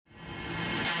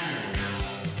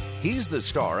He's the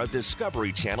star of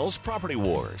Discovery Channel's Property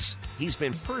Wars. He's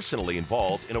been personally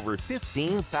involved in over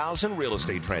 15,000 real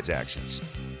estate transactions.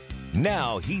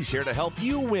 Now he's here to help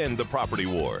you win the property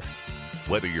war.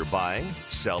 Whether you're buying,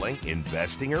 selling,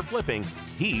 investing, or flipping,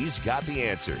 he's got the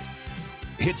answer.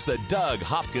 It's the Doug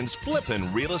Hopkins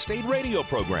Flippin' Real Estate Radio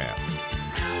Program.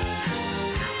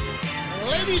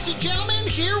 Ladies and gentlemen,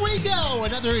 here we go.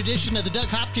 Another edition of the Doug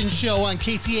Hopkins Show on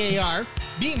KTAR,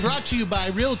 being brought to you by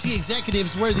Realty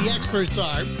Executives, where the experts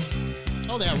are.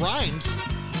 Oh, that rhymes.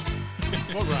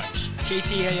 What rhymes?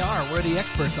 KTAR, where the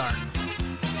experts are.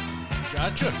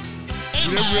 Gotcha.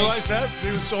 You didn't realize that?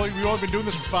 We've only been doing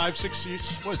this for 5, 6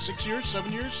 years. What, 6 years,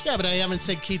 7 years? Yeah, but I haven't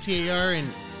said KTAR and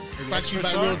brought to you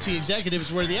by Realty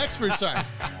Executives, where the experts are,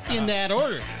 in that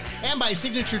order. And by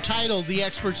Signature Title, the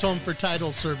experts' home for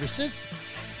title services.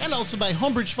 And also by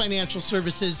Homebridge Financial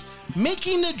Services,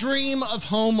 making the dream of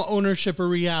home ownership a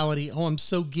reality. Oh, I'm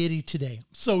so giddy today. I'm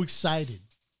so excited.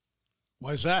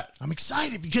 Why is that? I'm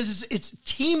excited because it's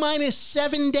T-minus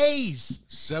 7 days.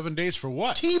 7 days for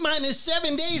what? T-minus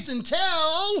 7 days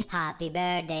until... Happy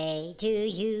birthday to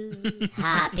you.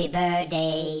 Happy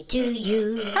birthday to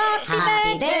you.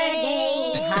 Happy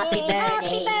birthday. Happy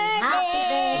birthday. Happy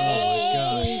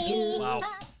birthday to you. Wow.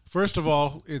 First of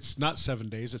all, it's not 7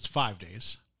 days. It's 5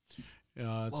 days.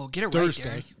 Whoa, get it Thursday,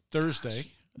 right, Darren. Thursday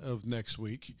of next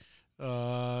week.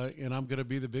 And I'm going to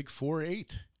be the big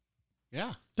 4-8.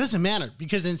 Yeah. Doesn't matter,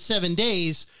 because in 7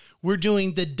 days, we're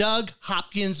doing the Doug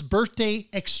Hopkins Birthday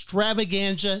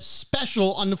Extravaganza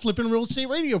special on the Flippin' Real Estate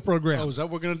Radio program. Oh, is that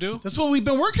what we're going to do? That's what we've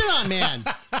been working on, man.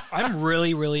 I'm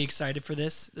really, really excited for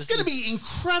this. It's going to be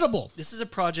incredible. This is a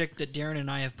project that Darren and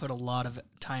I have put a lot of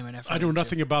time and effort I know into.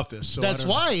 nothing about this. So That's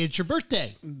why it's your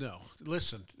birthday. No.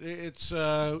 Listen, it's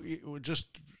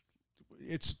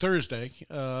it's Thursday.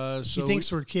 So He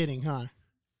thinks we're kidding, huh?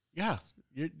 yeah,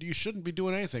 you shouldn't be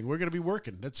doing anything. We're going to be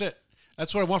working. That's it.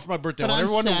 That's what I want for my birthday. But I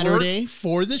want on everyone to work. Saturday,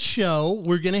 for the show,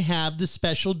 we're going to have the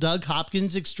special Doug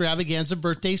Hopkins Extravaganza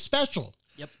Birthday Special.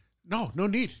 Yep. No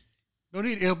need. No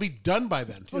need. It'll be done by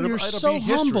then. Oh, you're so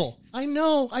humble. I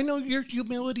know your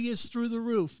humility is through the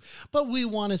roof, but we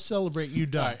want to celebrate you,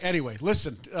 Doug. All right, anyway,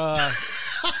 listen.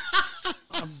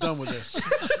 I'm done with this.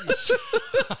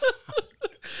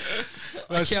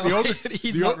 I can't wait.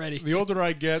 He's not ready. The older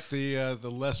I get, the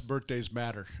less birthdays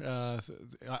matter.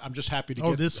 I'm just happy to get.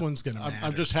 Oh, this one's going to matter.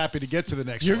 I'm just happy to get to the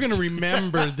next You're one. going to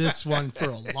remember this one for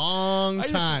a long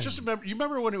time. Just remember. You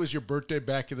remember when it was your birthday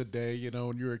back in the day? You know,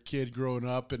 when you were a kid growing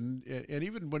up, and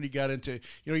even when you got into,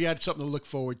 you had something to look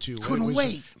forward to. Couldn't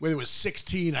wait. When it was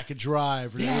 16, I could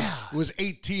drive. When Yeah. it was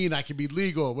 18, I could be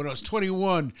legal. When I was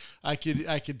 21, I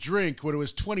could drink. When it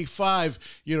was 25,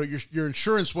 your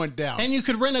insurance went down. And you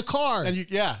could rent a car. And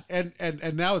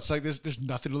now it's like there's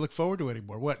nothing to look forward to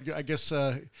anymore. What, I guess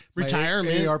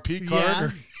Retirement. my AARP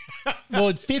card. Yeah. Well,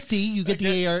 at 50, you get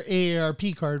the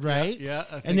AARP card, right? Yeah,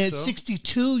 I think and at so.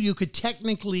 62, you could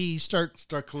technically start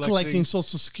collecting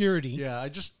Social Security. Yeah, I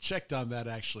just checked on that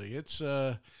actually. It's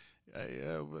we're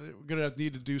gonna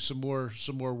need to do some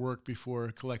more work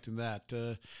before collecting that.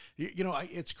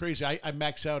 It's crazy. I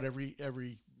max out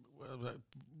every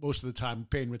most of the time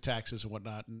paying with taxes and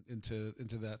whatnot into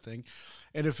that thing,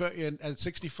 and if at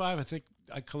 65, I think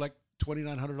I collect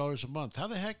 $2,900 a month. How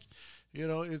the heck?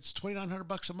 It's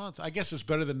 $2,900 a month. I guess it's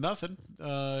better than nothing.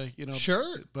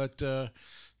 Sure. But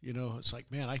it's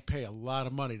like, man, I pay a lot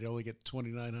of money to only get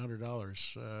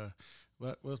 $2,900.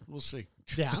 But we'll see.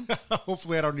 Yeah.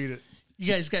 Hopefully, I don't need it.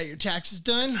 You guys got your taxes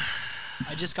done?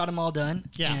 I just got them all done.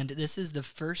 Yeah. And this is the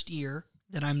first year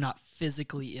that I'm not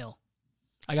physically ill.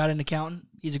 I got an accountant.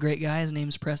 He's a great guy. His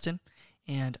name's Preston.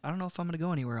 And I don't know if I'm going to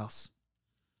go anywhere else.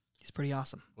 He's pretty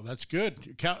awesome. Well, that's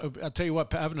good. I'll tell you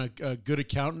what, having a good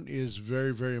accountant is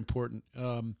very, very important.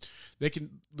 They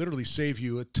can literally save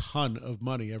you a ton of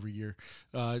money every year,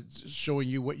 showing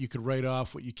you what you could write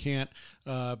off, what you can't.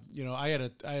 I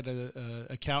had a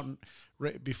accountant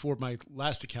right before my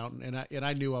last accountant, and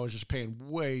I knew I was just paying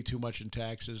way too much in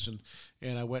taxes,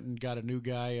 and I went and got a new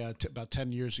guy about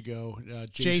 10 years ago,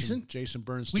 Jason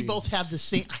Bernstein. We both have the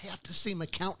same. I have the same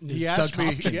accountant as He Doug asked me,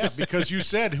 Hopkins. yeah, because you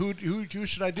said who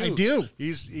should I do? I do.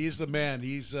 He's the man.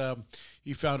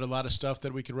 He found a lot of stuff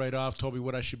that we could write off. Told me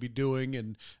what I should be doing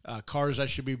and cars I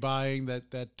should be buying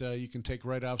that you can take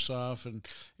write-offs off and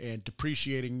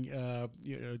depreciating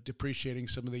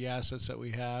some of the assets that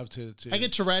we have. To I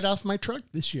get to write off my truck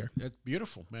this year. That's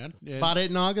beautiful, man. Bought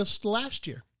it in August last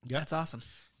year. Yeah. That's awesome.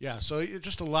 Yeah, so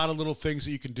just a lot of little things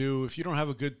that you can do. If you don't have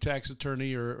a good tax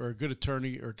attorney or a good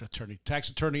tax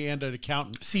attorney and an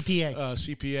accountant,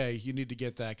 CPA, you need to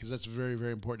get that because that's very,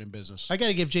 very important in business. I got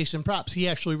to give Jason props. He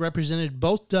actually represented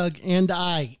both Doug and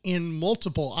I in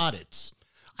multiple audits.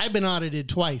 I've been audited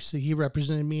twice. He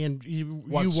represented me and you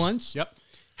once. Yep.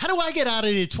 How do I get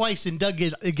audited twice and Doug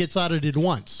gets audited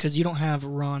once? Because you don't have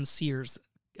Ron Sears.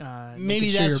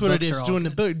 Maybe that's what it is, doing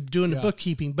the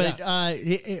bookkeeping. But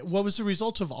what was the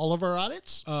result of all of our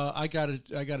audits? I got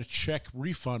a check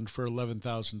refund for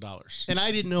 $11,000, and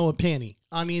I didn't know a penny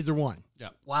on either one. Yeah.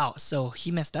 Wow. So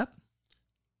he messed up,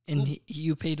 and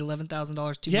you paid $11,000 too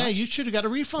much. Yeah, you should have got a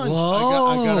refund.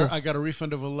 Whoa. I got a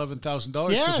refund of $11,000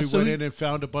 because we went in and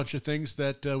found a bunch of things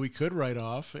that we could write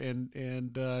off and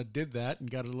did that and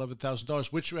got $11,000,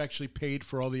 which actually paid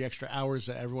for all the extra hours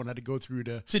that everyone had to go through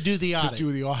to do the audit.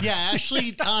 Yeah,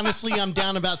 actually, honestly, I'm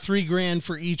down about $3,000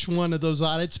 for each one of those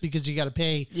audits because you got to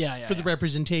pay for the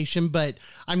representation. But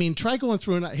I mean, try going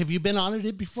through and have you been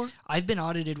audited before? I've been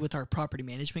audited with our property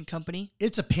management company.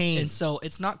 It's a pain, and so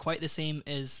it's not quite the same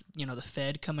as the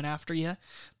Fed coming after you,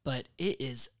 but it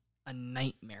is a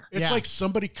nightmare. It's like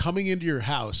somebody coming into your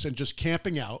house and just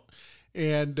camping out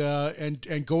and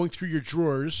going through your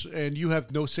drawers, and you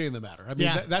have no say in the matter. I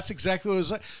mean, that's exactly what it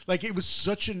was like. Like it was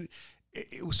such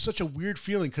a weird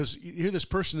feeling because here this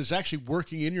person is actually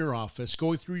working in your office,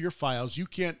 going through your files. You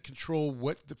can't control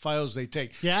what the files they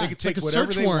take. Yeah, they can take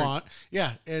whatever they want.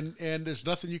 Yeah, and there's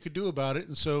nothing you could do about it.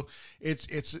 And so it's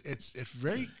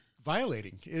very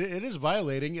violating. It is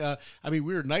violating. I mean,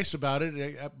 we were nice about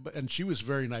it, and she was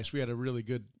very nice. We had a really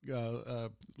good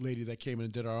lady that came in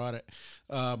and did our audit.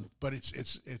 But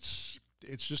it's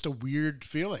just a weird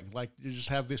feeling. Like you just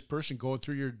have this person going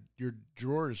through your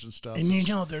drawers and stuff. And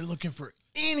they're looking for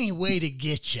any way to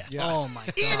get you. Yeah. Oh my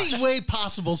gosh. Any way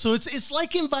possible. So it's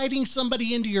like inviting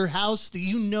somebody into your house that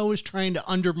is trying to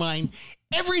undermine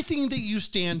everything that you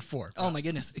stand for. Oh my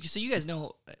goodness. So you guys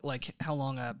know like how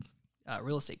long a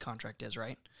real estate contract is,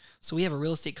 right? So we have a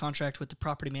real estate contract with the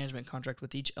property management contract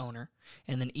with each owner,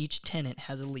 and then each tenant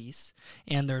has a lease,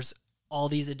 and there's all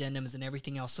these addendums and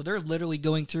everything else. So they're literally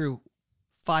going through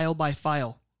file by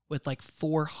file with like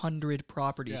 400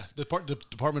 properties. Yeah, the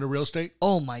Department of Real Estate.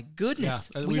 Oh my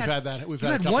goodness. Yeah, we've had that. We've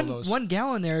had a couple of those. One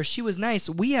gal in there, she was nice.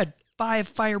 We had 5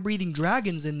 fire-breathing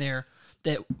dragons in there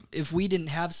that if we didn't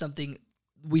have something,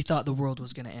 we thought the world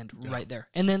was going to end right there.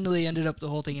 And then they ended up the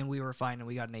whole thing and we were fine and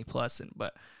we got an A+.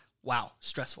 But wow,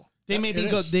 stressful. They made me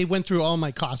go. They went through all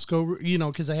my Costco,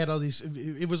 because I had all these.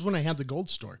 It was when I had the Gold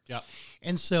Store. Yeah.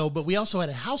 And so, but we also had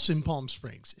a house in Palm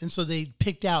Springs. And so they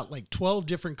picked out like 12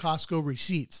 different Costco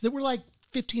receipts that were like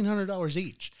 $1,500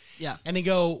 each. Yeah. And they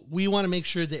go, we want to make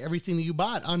sure that everything that you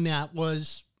bought on that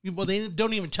was, well, they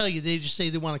don't even tell you. They just say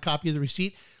they want a copy of the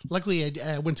receipt. Luckily,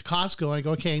 I went to Costco. And I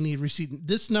go, okay, I need receipt.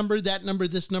 This number, that number,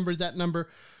 this number, that number.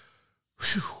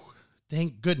 Whew,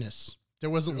 thank goodness. There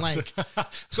wasn't like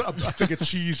so I think of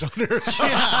cheese on there.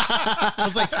 Yeah. I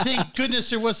was like, thank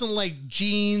goodness there wasn't like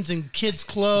jeans and kids'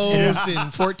 clothes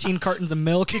and 14 cartons of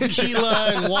milk,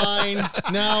 tequila and wine.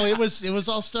 No, it was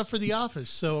all stuff for the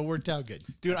office, so it worked out good.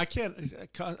 Dude, I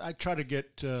try to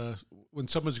get when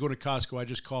someone's going to Costco, I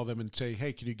just call them and say,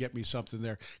 hey, can you get me something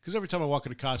there? Because every time I walk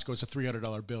into Costco, it's a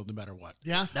 $300 bill no matter what.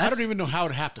 Yeah, I don't even know how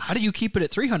it happens. How do you keep it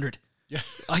at 300? Yeah,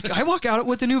 I walk out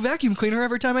with a new vacuum cleaner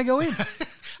every time I go in.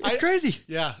 It's crazy.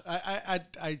 Yeah, I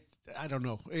don't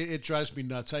know. It drives me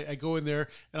nuts. I go in there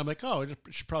and I'm like, oh, it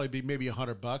should probably be maybe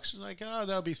 $100. And like, oh,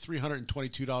 that'll be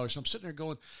 $322. I'm sitting there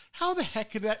going, how the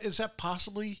heck is that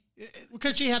possibly?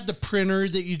 Because you have the printer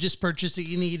that you just purchased that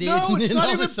you needed. No, it's and not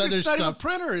all even. this other It's not even a stuff.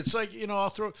 printer. It's like I'll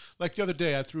throw like the other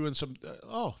day I threw in some.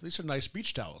 These are nice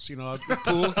beach towels.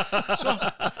 Pool.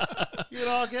 So,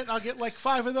 I'll get like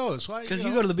 5 of those. Because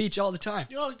you go to the beach all the time.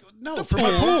 No, for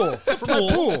my pool. For my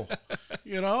pool.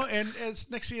 And it's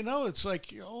next thing you know, it's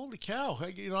like holy cow.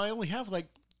 I only have like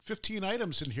 15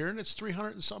 items in here, and it's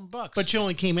 $300 and something bucks. But you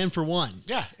only came in for one.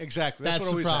 Yeah, exactly. That's what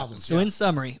the always problem. happens. So in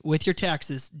summary, with your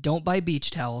taxes, don't buy beach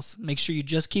towels. Make sure you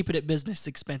just keep it at business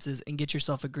expenses and get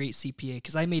yourself a great CPA.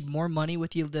 Because I made more money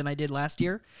with you than I did last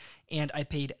year, and I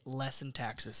paid less in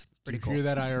taxes. Pretty cool. Hear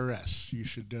that, IRS? You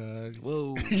should.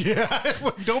 Whoa. Yeah,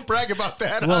 don't brag about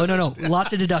that. Whoa, no.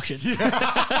 Lots of deductions.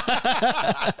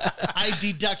 I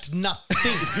deduct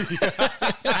nothing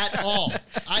at all.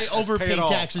 I overpay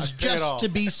taxes just to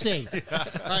be safe.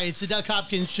 All right, it's the Doug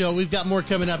Hopkins Show. We've got more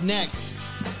coming up next.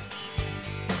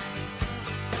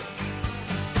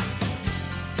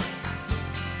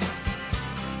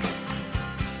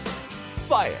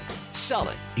 Buy it, sell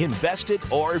it, invest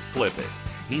it, or flip it.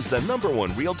 He's the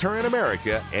 #1 realtor in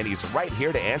America, and he's right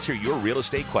here to answer your real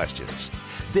estate questions.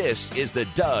 This is the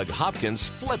Doug Hopkins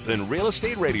Flippin' Real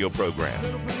Estate Radio Program.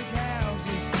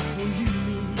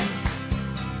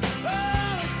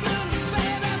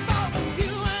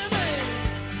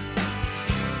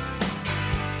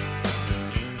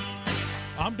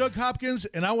 I'm Doug Hopkins,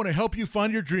 and I want to help you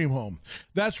find your dream home.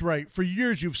 That's right. For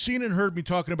years, you've seen and heard me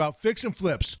talking about fix and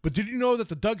flips. But did you know that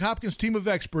the Doug Hopkins team of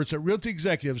experts at Realty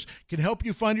Executives can help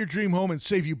you find your dream home and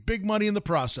save you big money in the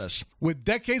process? With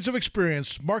decades of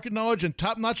experience, market knowledge, and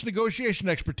top-notch negotiation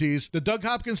expertise, the Doug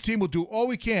Hopkins team will do all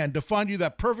we can to find you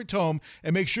that perfect home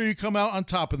and make sure you come out on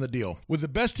top in the deal. With the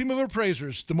best team of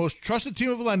appraisers, the most trusted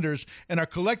team of lenders, and our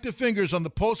collective fingers on the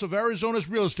pulse of Arizona's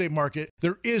real estate market,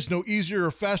 there is no easier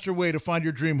or faster way to find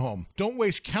your dream home. Don't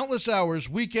waste countless hours,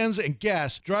 weekends, and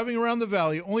gas driving around the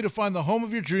valley only to find the home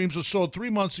of your dreams was sold 3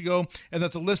 months ago and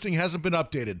that the listing hasn't been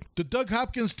updated. The Doug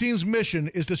Hopkins team's mission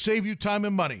is to save you time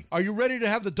and money. Are you ready to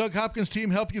have the Doug Hopkins team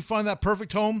help you find that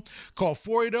perfect home? Call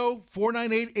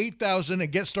 480-498-8000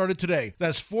 and get started today.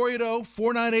 That's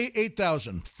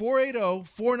 480-498-8000.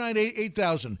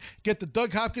 480-498-8000. Get the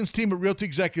Doug Hopkins team at Realty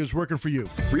Executives working for you.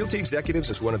 Realty Executives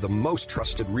is one of the most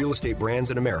trusted real estate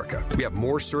brands in America. We have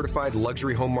more certified luxury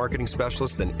home marketing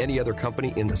specialists than any other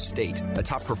company in the state, a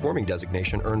top performing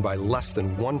designation earned by less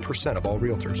than 1% of all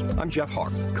realtors. I'm Jeff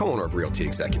Hawk, co-owner of Realty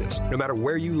Executives. No matter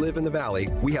where you live in the Valley,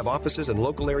 we have offices and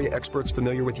local area experts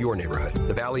familiar with your neighborhood.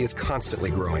 The Valley is constantly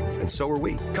growing, and so are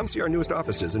we. Come see our newest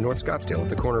offices in North Scottsdale at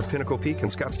the corner of Pinnacle Peak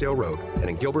and Scottsdale Road, and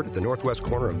in Gilbert at the northwest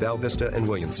corner of Val Vista and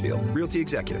Williamsfield. Realty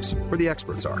Executives, where the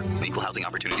experts are. Equal Housing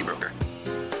Opportunity Broker.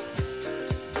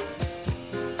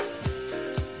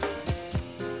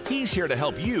 He's here to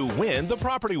help you win the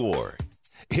property war.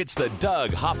 It's the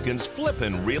Doug Hopkins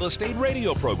Flippin' Real Estate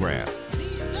Radio Program.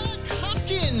 The Doug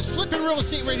Hopkins Flippin' Real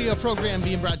Estate Radio Program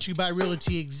being brought to you by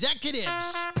Realty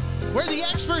Executives, where the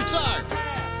experts are.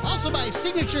 Also by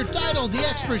Signature Title, the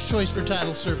expert's choice for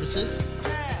title services.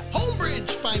 Homebridge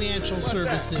Financial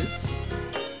Services,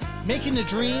 making the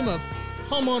dream of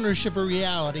homeownership a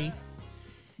reality.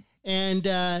 And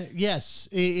yes,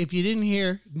 if you didn't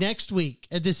hear, next week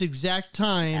at this exact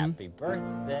time. Happy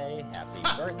birthday,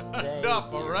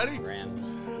 Enough already?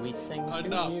 Friend. We sing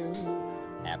Enough. to you.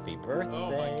 Happy birthday.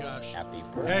 Oh my gosh. Happy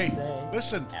birthday. Hey,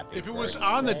 listen, Happy if it was birthday.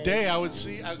 on the day, I could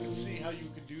see how you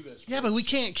could do this. Yeah, but we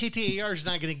can't. KTAR is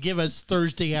not going to give us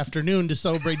Thursday afternoon to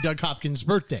celebrate Doug Hopkins'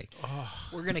 birthday.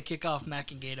 We're going to kick off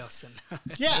Mac and Gatos. And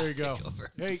Yeah. There you go.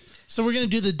 Hey, So we're going to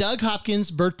do the Doug Hopkins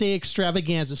birthday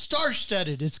extravaganza,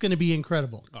 star-studded. It's going to be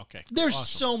incredible. okay. There's Awesome.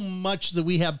 so much that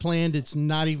we have planned. It's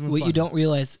not even what funny. you don't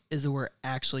realize is that we're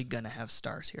actually going to have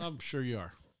stars here. I'm sure you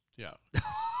are. Yeah.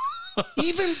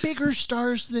 Even bigger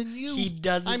stars than you. He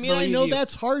doesn't I mean, I believe know you.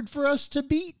 that's hard for us to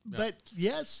beat, but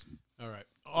yes. All right.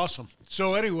 Awesome.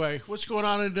 So anyway, what's going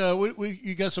on?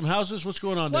 You got some houses? What's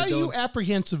going on Why are there, you Dylan?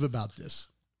 apprehensive about this?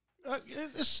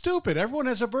 It's stupid. Everyone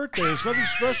has a birthday. There's nothing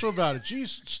special about it.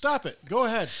 Jeez, stop it. Go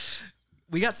ahead.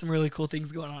 We got some really cool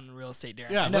things going on in real estate,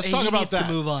 Darren. Yeah, I know let's he talk about needs that.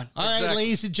 to move on. All right, Exactly.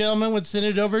 ladies and gentlemen, let's send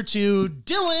it over to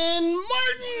Dylan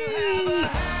Martin.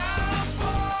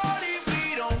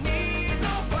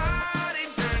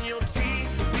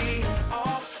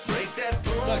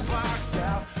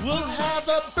 We'll have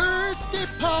a birthday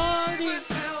party.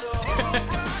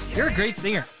 You're a great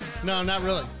singer. No, not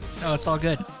really. No, it's all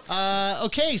good.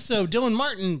 Okay, so Dylan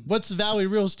Martin, what's Valley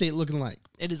Real Estate looking like?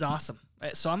 It is awesome.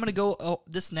 So I'm going to go,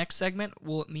 this next segment,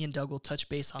 me and Doug will touch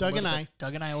base on Doug a little and bit. I.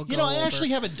 Doug and I will go You know, I over. actually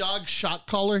have a dog shot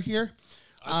collar here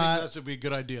I think that'd be a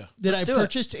good idea. that Let's I do it.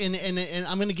 purchased, and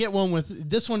I'm going to get one with,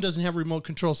 this one doesn't have remote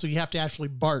control, so you have to actually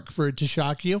bark for it to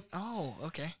shock you. Oh,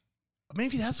 okay.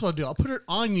 Maybe that's what I'll do. I'll put it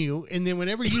on you, and then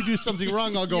whenever you do something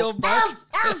wrong, I'll go, You'll bark.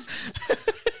 "Arf,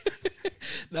 arf."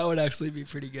 That would actually be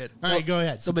pretty good. All right, go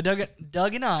ahead. So, but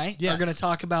Doug and I Yes. are going to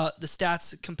talk about the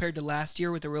stats compared to last year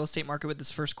with the real estate market with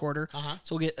this first quarter. Uh-huh.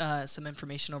 So we'll get some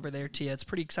information over there to you. It's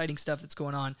pretty exciting stuff that's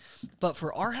going on. But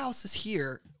for our houses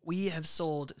here, we have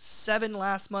sold 7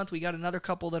 last month. We got another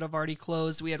couple that have already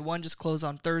closed. We had one just close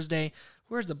on Thursday.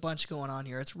 There's a bunch going on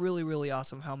here. It's really, really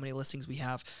awesome how many listings we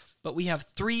have. But we have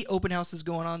 3 open houses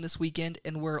going on this weekend,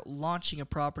 and we're launching a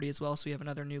property as well. So we have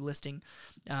another new listing,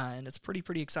 and it's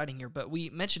pretty exciting here. But we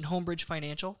mentioned Homebridge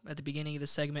Financial at the beginning of the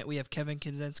segment. We have Kevin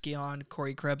Kaczynski on,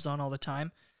 Corey Krebs on all the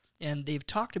time. And they've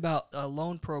talked about a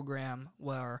loan program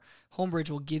where Homebridge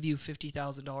will give you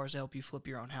 $50,000 to help you flip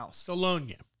your own house. They'll loan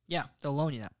you. Yeah, they'll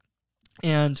loan you that.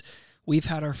 And we've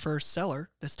had our first seller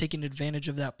that's taking advantage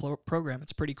of that program.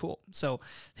 It's pretty cool. So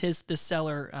this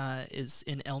seller is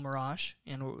in El Mirage,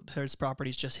 and his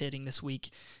property's just hitting this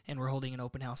week, and we're holding an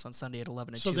open house on Sunday at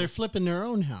 11 to 2. So they're flipping their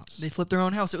own house. They flipped their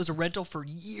own house. It was a rental for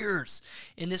years,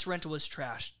 and this rental was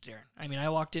trashed, Darren. I mean, I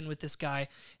walked in with this guy,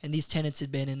 and these tenants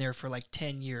had been in there for like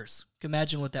 10 years.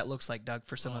 Imagine what that looks like, Doug,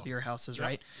 for some of your houses,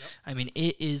 right? Yep. I mean,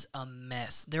 it is a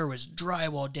mess. There was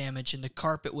drywall damage, and the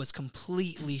carpet was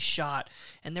completely shot,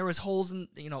 and there was holes in,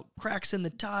 cracks in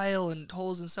the tile and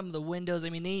holes in some of the windows.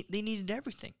 I mean, they needed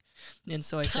everything. And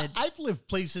so I said, I've lived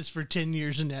places for 10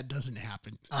 years, and that doesn't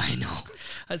happen. I know.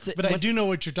 But I do know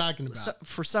what you're talking about. So,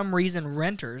 for some reason,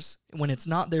 renters, when it's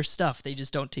not their stuff, they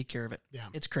just don't take care of it. Yeah.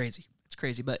 It's crazy. It's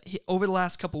crazy. But over the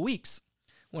last couple weeks,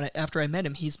 after I met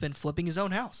him, he's been flipping his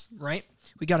own house, right?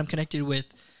 We got him connected with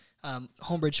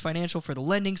Homebridge Financial for the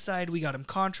lending side. We got him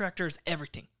contractors,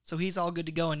 everything. So he's all good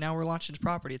to go, and now we're launching his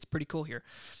property. It's pretty cool here.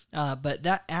 But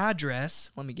that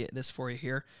address, let me get this for you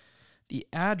here. The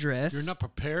address. You're not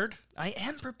prepared? I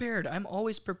am prepared. I'm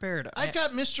always prepared. I've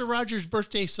got Mr. Rogers'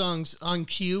 birthday songs on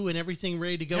cue and everything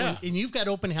ready to go. Yeah. And you've got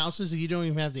open houses that you don't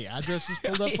even have the addresses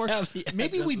pulled up for.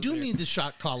 Maybe we do need the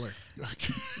shot caller.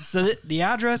 So the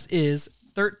address is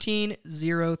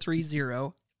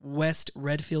 13030 West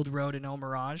Redfield Road in El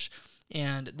Mirage.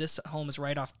 And this home is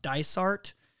right off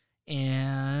Dysart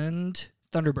and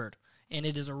Thunderbird. And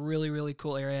it is a really, really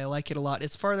cool area. I like it a lot.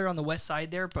 It's farther on the west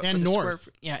side there. But and for the north.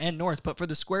 And north. But for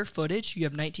the square footage, you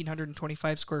have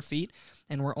 1,925 square feet,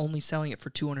 and we're only selling it for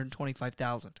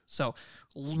 $225,000. So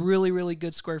really, really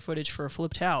good square footage for a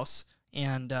flipped house.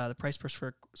 And the price per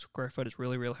square foot is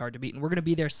really, really hard to beat. And we're going to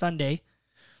be there Sunday.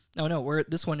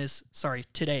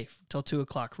 Today till 2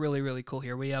 o'clock. Really, really cool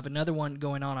here. We have another one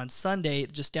going on Sunday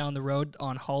just down the road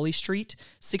on Holly Street,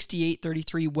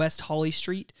 6833 West Holly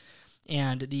Street.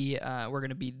 And we're going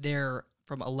to be there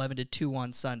from 11 to 2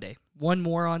 on Sunday. One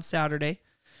more on Saturday.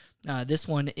 This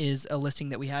one is a listing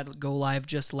that we had go live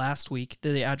just last week.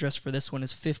 The address for this one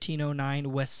is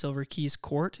 1509 West Silver Keys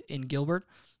Court in Gilbert.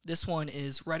 This one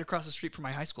is right across the street from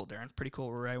my high school, Darren. Pretty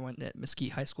cool, where I went at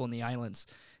Mesquite High School in the Islands.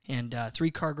 And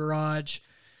 3-car garage,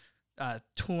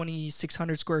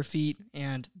 2,600 square feet,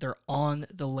 and they're on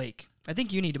the lake. I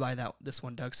think you need to buy this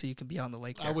one, Doug, so you can be on the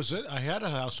lake there. I had a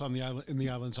house on the island, in the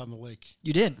islands on the lake.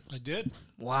 You did? I did.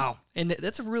 Wow. And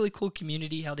that's a really cool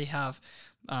community, how they have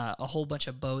a whole bunch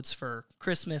of boats for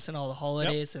Christmas and all the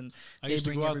holidays. Yep. And I used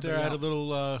to go out there. I had a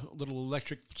little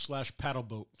electric / paddle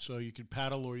boat. So you could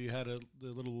paddle, or you had the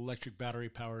little electric battery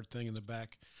powered thing in the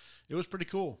back. It was pretty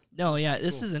cool. No, yeah,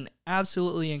 this is an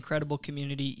absolutely incredible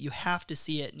community. You have to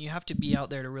see it, and you have to be out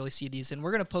there to really see these. And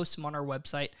we're going to post them on our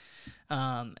website,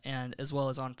 and as well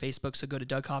as on Facebook. So go to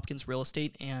Doug Hopkins Real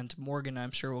Estate, and Morgan,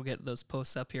 I'm sure we'll get those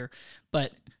posts up here.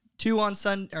 But 2 on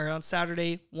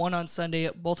Saturday, 1 on Sunday,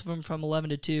 both of them from 11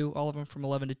 to 2, all of them from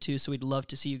 11 to 2. So we'd love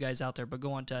to see you guys out there. But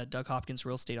go on to Doug Hopkins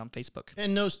Real Estate on Facebook.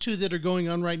 And those 2 that are going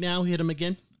on right now, hit them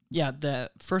again. Yeah, the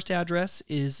first address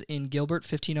is in Gilbert,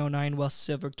 1509 West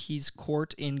Silver Keys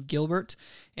Court in Gilbert,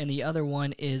 and the other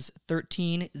one is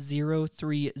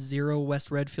 13030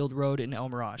 West Redfield Road in El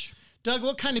Mirage. Doug,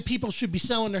 what kind of people should be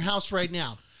selling their house right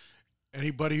now?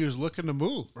 Anybody who's looking to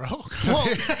move, bro. Well,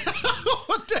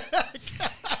 what the heck?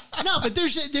 No, but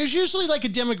there's usually like a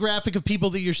demographic of people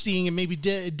that you're seeing, and maybe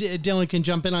Dylan can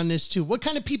jump in on this too. What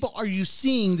kind of people are you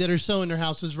seeing that are selling their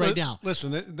houses right now?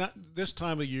 Listen, this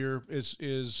time of year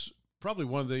is probably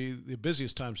one of the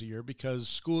busiest times of year, because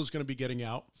school is going to be getting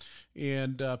out,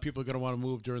 and people are going to want to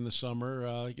move during the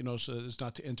summer, so as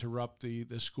not to interrupt the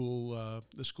school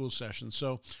session.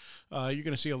 So you're going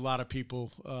to see a lot of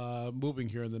people moving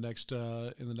here in the next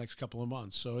couple of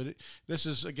months. So this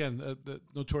is, again,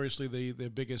 notoriously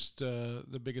the biggest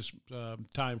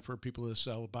time for people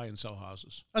to buy and sell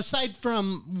houses. Aside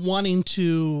from wanting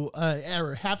to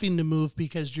or having to move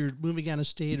because you're moving out of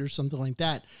state or something like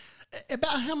that,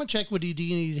 about how much equity do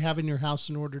you need to have in your house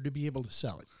in order to be able to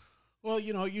sell it? Well,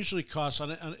 it usually costs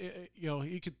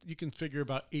you can figure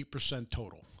about 8%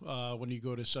 total when you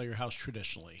go to sell your house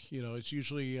traditionally. It's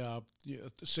usually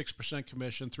 6%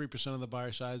 commission, 3% on the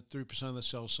buyer side, 3% on the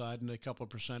sell side, and a couple of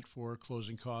percent for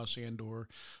closing costs and or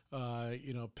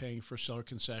paying for seller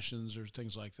concessions or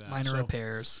things like that. Minor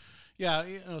repairs. Yeah,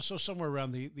 so somewhere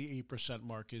around the 8%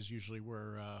 mark is usually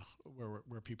where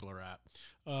people are at.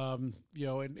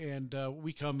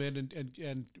 We come in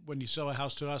and when you sell a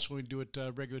house to us, when we do it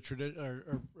a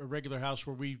regular house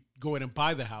where we go in and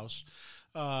buy the house,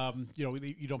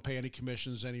 you don't pay any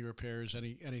commissions, any repairs,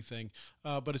 anything,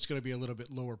 but it's going to be a little bit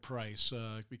lower price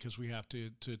because we have to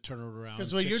turn it around.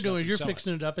 Because what you're doing is you're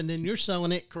fixing it up and then you're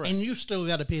selling it, correct? And you still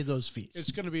got to pay those fees.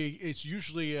 It's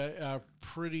usually a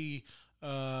pretty. When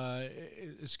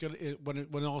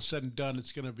all is said and done,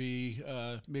 it's gonna be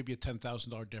maybe a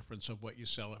 $10,000 difference of what you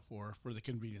sell it for the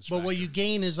convenience. But what you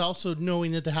gain is also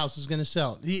knowing that the house is going to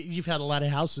sell. You've had a lot of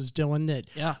houses, Dylan, that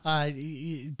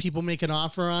people make an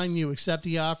offer on, you accept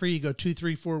the offer, you go 2,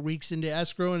 3, 4 weeks into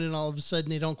escrow, and then all of a sudden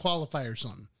they don't qualify or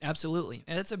something. Absolutely,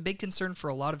 and that's a big concern for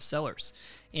a lot of sellers.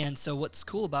 And so what's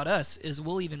cool about us is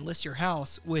we'll even list your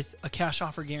house with a cash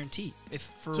offer guarantee. If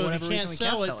for whatever reason we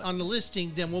can't sell it on the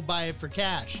listing, then we'll buy it for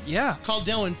cash. Yeah. Call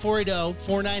Dylan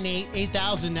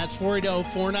 480-498-8000. That's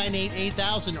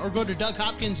 480-498-8000. Or go to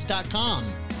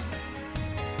DougHopkins.com.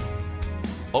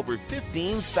 Over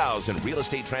 15,000 real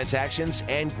estate transactions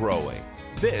and growing.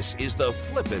 This is the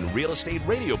Flippin' Real Estate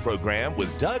Radio program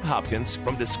with Doug Hopkins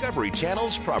from Discovery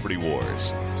Channel's Property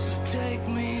Wars. So take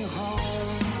me home.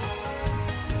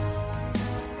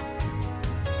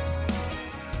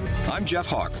 I'm Jeff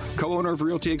Hawk, co-owner of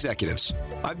Realty Executives.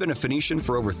 I've been a Phoenician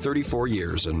for over 34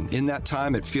 years, and in that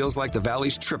time, it feels like the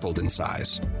Valley's tripled in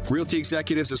size. Realty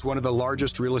Executives is one of the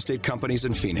largest real estate companies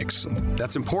in Phoenix.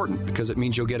 That's important because it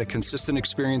means you'll get a consistent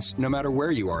experience no matter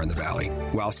where you are in the Valley,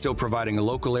 while still providing a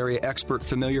local area expert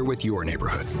familiar with your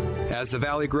neighborhood. As the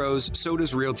Valley grows, so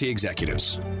does Realty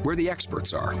Executives, where the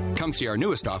experts are. Come see our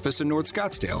newest office in North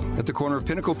Scottsdale, at the corner of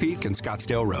Pinnacle Peak and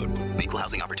Scottsdale Road. Equal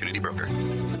Housing Opportunity Broker.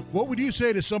 What would you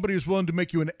say to somebody who's willing to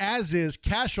make you an as-is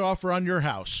cash offer on your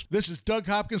house? This is Doug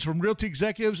Hopkins from Realty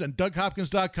Executives and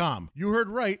DougHopkins.com. You heard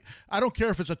right. I don't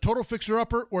care if it's a total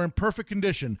fixer-upper or in perfect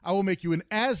condition. I will make you an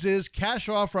as-is cash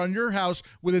offer on your house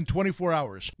within 24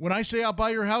 hours. When I say I'll buy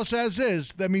your house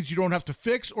as-is, that means you don't have to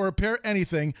fix or repair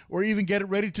anything or even get it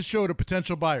ready to show to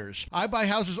potential buyers. I buy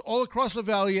houses all across the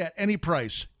Valley at any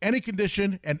price, any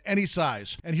condition, and any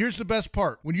size. And here's the best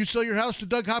part. When you sell your house to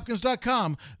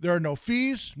DougHopkins.com, there are no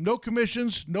fees, no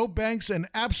commissions, no banks, and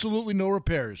absolutely no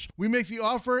repairs. We make the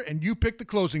offer and you pick the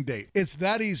closing date. It's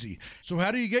that easy. So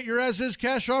how do you get your as-is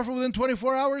cash offer within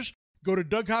 24 hours? Go to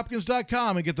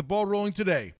DougHopkins.com and get the ball rolling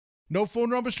today. No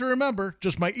phone numbers to remember,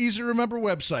 just my easy-to-remember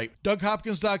website,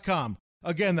 DougHopkins.com.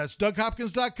 Again, that's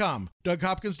DougHopkins.com.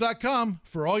 DougHopkins.com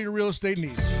for all your real estate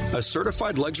needs. A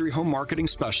certified luxury home marketing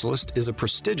specialist is a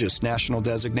prestigious national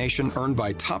designation earned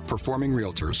by top-performing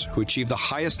realtors who achieve the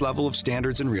highest level of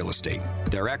standards in real estate.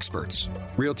 They're experts.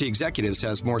 Realty Executives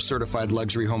has more certified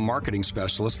luxury home marketing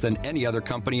specialists than any other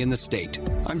company in the state.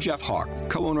 I'm Jeff Hawk,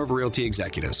 co-owner of Realty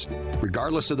Executives.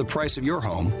 Regardless of the price of your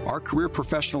home, our career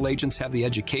professional agents have the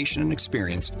education and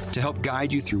experience to help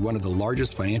guide you through one of the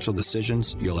largest financial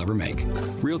decisions you'll ever make.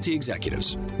 Realty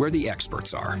Executives, where the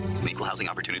experts are. Equal Housing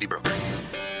Opportunity Broker.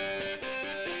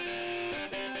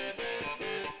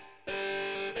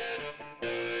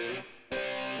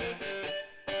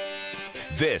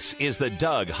 This is the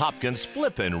Doug Hopkins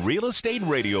Flippin' Real Estate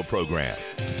Radio program.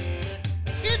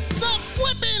 It's the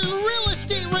Flippin' Real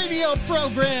Estate Radio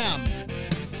program.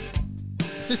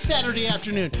 This Saturday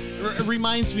afternoon. It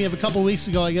reminds me of a couple weeks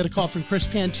ago, I got a call from Chris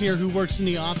Pantier, who works in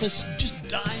the office, just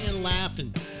dying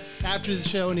laughing after the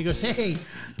show. And he goes, hey,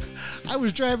 I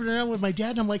was driving around with my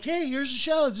dad, and I'm like, hey, here's the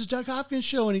show. It's the Doug Hopkins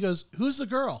show. And he goes, who's the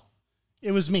girl?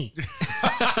 It was me.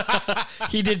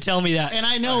 He did tell me that. And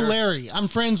I know Larry. I'm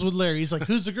friends with Larry. He's like,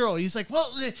 who's the girl? He's like,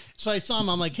 well, so I saw him.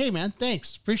 I'm like, hey, man,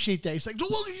 thanks. Appreciate that. He's like,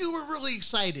 well, you were really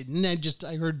excited. And I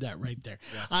heard that right there.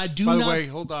 Yeah. By the way,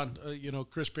 hold on.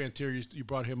 Chris Pantier, you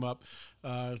brought him up.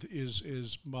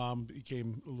 His mom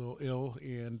became a little ill,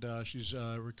 and she's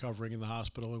recovering in the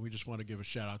hospital. And we just want to give a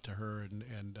shout out to her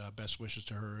and best wishes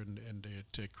to her and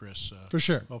to Chris. For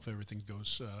sure. Hope everything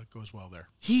goes well there.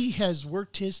 He has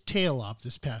worked his tail off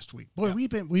this past week. Boy, yeah.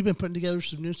 we've been putting together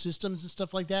some new systems and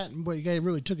stuff like that. And boy, you guys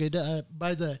really took it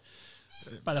by the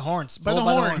horns. By the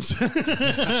horns.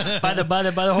 by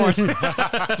the horns.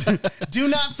 Do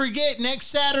not forget next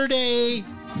Saturday.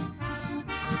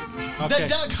 Okay. The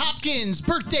Doug Hopkins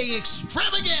birthday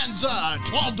extravaganza,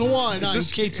 12 to 1 on KTAR.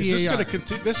 Is this going to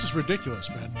continue? This is ridiculous,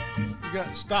 man. You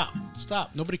got stop.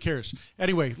 Nobody cares.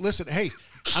 Anyway, listen. Hey,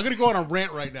 I'm going to go on a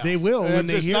rant right now. They will when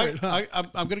they hear it. Huh?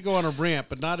 I'm going to go on a rant,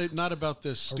 but not about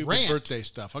this stupid birthday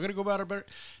stuff. I'm going to go about it.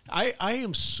 I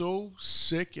am so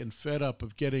sick and fed up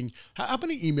of getting. How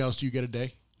many emails do you get a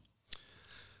day?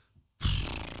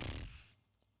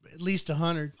 at least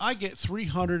 100. I get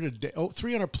 300 a day,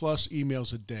 300 plus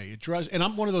emails a day. It drives, and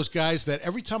I'm one of those guys that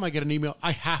every time I get an email,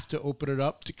 I have to open it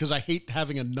up because I hate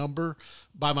having a number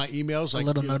by my emails. A like,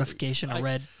 little notification, a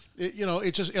red.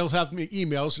 It'll have me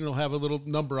emails and it'll have a little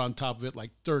number on top of it,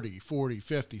 like 30, 40,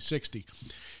 50, 60.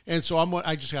 And so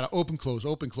I just got to open, close.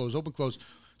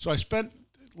 So I spent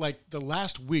like the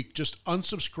last week just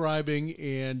unsubscribing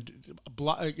and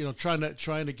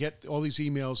trying to get all these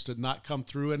emails to not come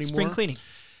through anymore. Spring cleaning.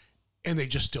 And they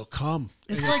just still come.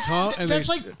 It's like that's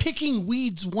like picking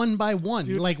weeds one by one.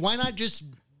 Dude, like, why not just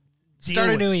start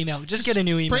a new email? Just get a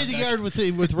new email. Spray the yard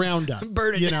with Roundup.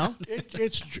 Burn it. You know,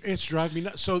 it's driving me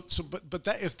nuts. But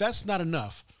if that's not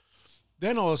enough,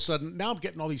 then all of a sudden now I'm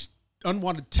getting all these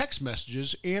unwanted text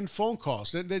messages and phone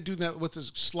calls. They do that with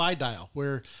this slide dial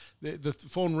where the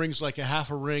phone rings like a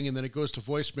half a ring and then it goes to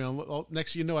voicemail.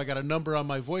 Next thing you know, I got a number on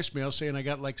my voicemail saying I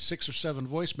got like 6 or 7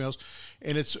 voicemails,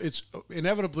 and it's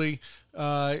inevitably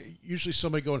usually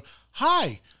somebody going,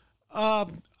 "Hi,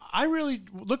 I really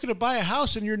looking to buy a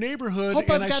house in your neighborhood. Hope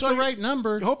I've got the right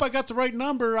number. Hope I got the right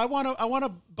number. I want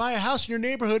to buy a house in your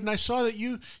neighborhood, and I saw that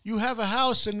you have a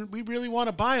house, and we really want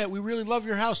to buy it. We really love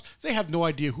your house." They have no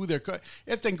idea who they're.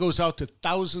 That thing goes out to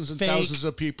thousands and thousands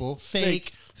of people.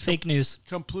 Fake news.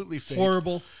 Completely fake.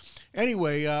 Horrible.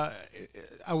 Anyway,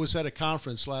 I was at a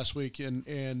conference last week, and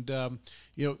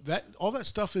that all that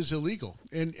stuff is illegal,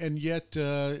 and yet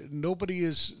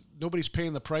nobody's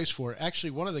paying the price for it.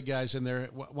 Actually, one of the guys in there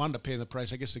wanted to pay the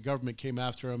price. I guess the government came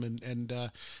after him,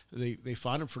 and they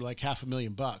fined him for like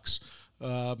 $500,000.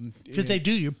 Because they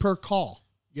do you per call.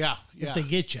 Yeah. If they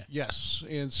get you. Yes,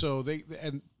 and so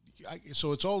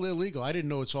so it's all illegal. I didn't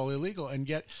know it's all illegal, and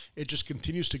yet it just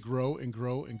continues to grow and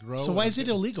grow and grow. So why is it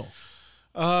illegal?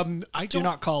 Do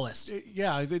not call list.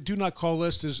 Yeah, the do not call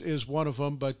list is one of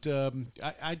them, but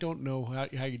I don't know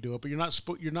how you do it. But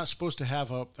you're not supposed to have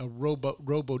a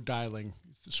robo dialing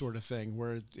sort of thing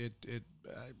where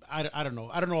I don't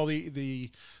know. I don't know all the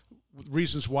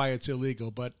reasons why it's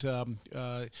illegal, but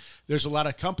there's a lot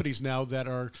of companies now that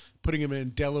are putting them in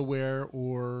Delaware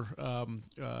or I'm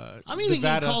even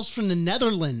getting calls from the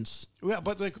Netherlands. Yeah,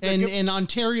 but in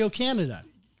Ontario, Canada.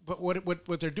 But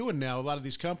what they're doing now, a lot of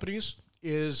these companies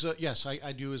is yes,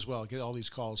 I do as well. I get all these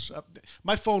calls.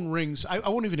 My phone rings. I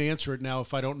won't even answer it now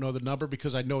if I don't know the number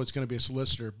because I know it's going to be a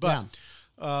solicitor. But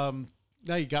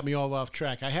now you got me all off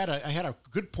track. I had a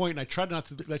good point, and I tried not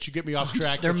to let you get me off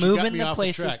track. They're moving the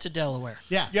places to Delaware.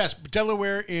 Yeah. Yes,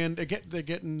 Delaware, and they're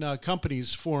getting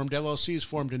companies formed, LLCs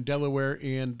formed in Delaware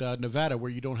and Nevada,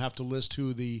 where you don't have to list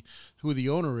who the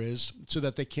owner is, so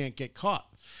that they can't get caught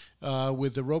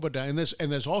with the robodial.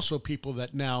 And there's also people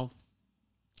that now.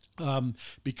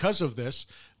 Because of this,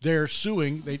 they're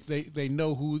suing. They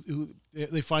know who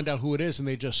they find out who it is, and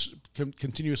they just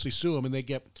continuously sue them, and they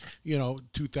get $2,000,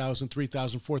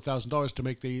 $3,000, $4,000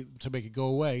 to make it go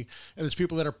away. And there's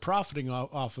people that are profiting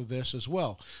off of this as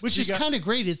well, which is kind of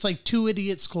great. It's like two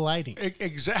idiots colliding.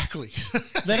 Exactly.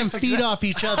 Let them feed off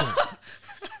each other.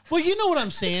 Well, you know what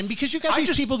I'm saying, because you got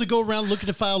these people that go around looking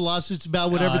to file lawsuits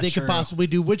about whatever they could possibly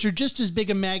do, which are just as big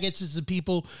of maggots as the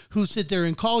people who sit there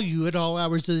and call you at all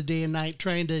hours of the day and night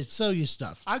trying to sell you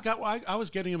stuff. I was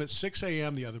getting them at 6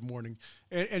 a.m. the other morning,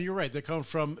 and you're right. They come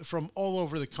from all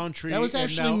over the country. That was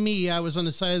actually me. I was on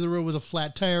the side of the road with a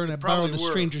flat tire, and I borrowed a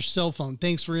stranger's cell phone.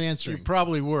 Thanks for answering. You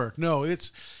probably were. No,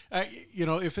 it's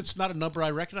if it's not a number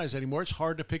I recognize anymore, it's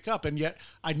hard to pick up, and yet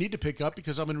I need to pick up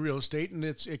because I'm in real estate, and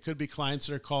it could be clients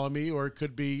that are calling me, or it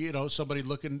could be somebody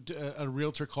looking a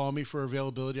realtor calling me for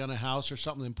availability on a house or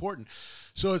something important.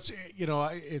 So it's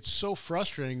it's so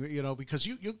frustrating because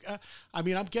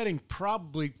I'm getting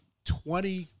probably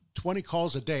 20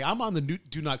 calls a day. I'm on the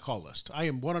do not call list. I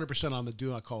am 100% on the do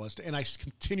not call list, and I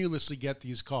continuously get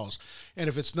these calls. And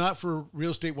if it's not for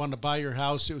real estate wanting to buy your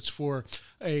house, it's for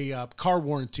a car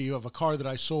warranty of a car that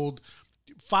I sold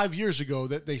 5 years ago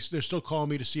that they're still calling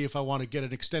me to see if I want to get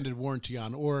an extended warranty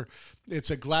on, or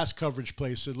it's a glass coverage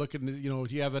place. They're looking, do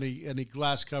you have any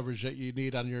glass coverage that you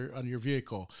need on your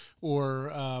vehicle,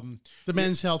 or the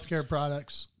men's healthcare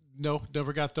products. No,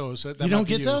 never got those. That you don't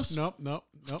get those? Nope, not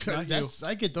you.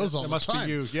 I get those all the time. That must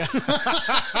be you, yeah.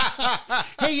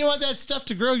 Hey, you want that stuff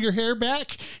to grow your hair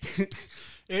back?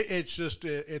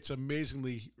 It's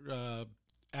amazingly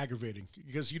aggravating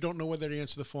because you don't know whether to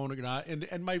answer the phone or not, and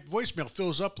my voicemail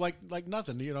fills up like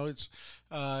nothing. It's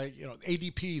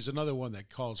ADP is another one that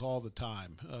calls all the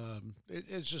time.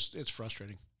 It's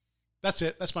frustrating. That's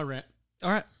it. That's my rant.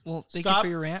 All right. Well, thank you for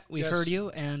your rant. We've heard you,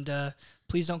 and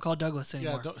please don't call Douglas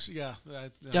anymore.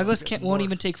 Douglas won't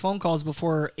even take phone calls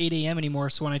before 8 a.m. anymore.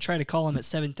 So when I try to call him at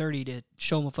 7:30 to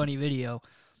show him a funny video,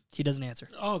 He doesn't answer.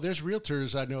 Oh, there's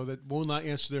realtors I know that will not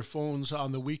answer their phones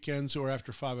on the weekends or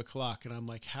after 5 o'clock. And I'm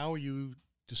like, how are you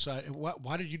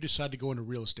why did you decide to go into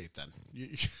real estate then?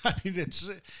 I mean,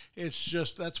 it's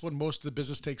just, that's when most of the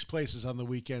business takes place, is on the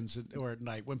weekends or at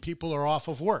night when people are off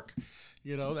of work.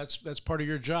 You know, that's part of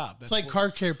your job. It's like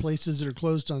car care places that are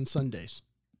closed on Sundays.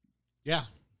 Yeah.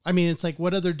 I mean, it's like,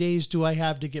 what other days do I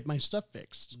have to get my stuff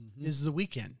fixed? Is the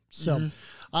weekend. So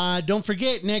don't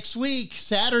forget, next week,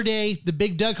 Saturday, the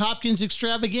big Doug Hopkins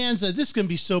extravaganza. This is going to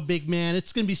be so big, man.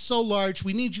 It's going to be so large.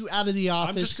 We need you out of the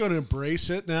office. I'm just going to embrace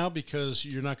it now because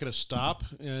you're not going to stop.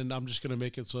 And I'm just going to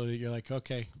make it so that you're like,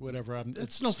 okay, whatever.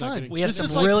 It's no fun. We have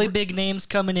some really big names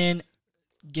coming in.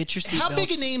 Get your seatbelts. How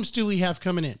big of names do we have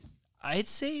coming in? I'd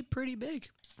say pretty big.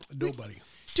 Nobody.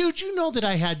 Dude, you know that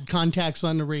I had contacts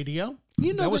on the radio.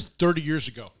 You know that was 30 years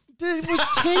ago. It was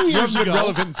 10 years ago. Been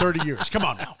relevant in 30 years. Come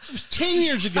on now. It was 10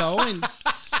 years ago, and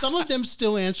some of them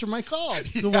still answer my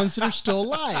calls. The ones that are still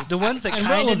alive. The ones that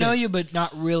kind of know you, but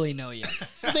not really know you.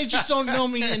 They just don't know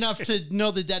me enough to know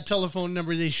that telephone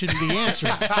number they shouldn't be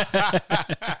answering.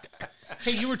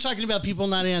 Hey, you were talking about people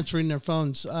not answering their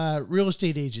phones. Real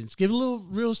estate agents. Give a little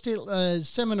real estate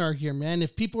seminar here, man.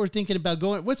 If people are thinking about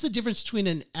going, what's the difference between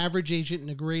an average agent and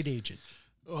a great agent?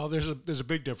 Well, there's a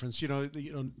big difference. You know,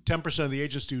 10% of the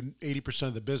agents do 80%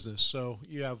 of the business. So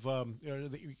you have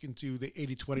you can do the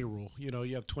 80-20 rule. You know,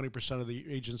 you have 20% of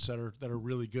the agents that are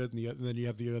really good, and then you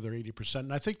have the other 80%.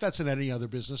 And I think that's in any other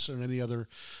business or any other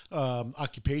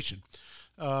occupation.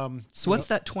 So what's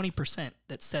that 20%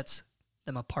 that sets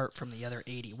them apart from the other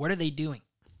 80? What are they doing?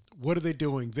 What are they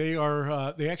doing? They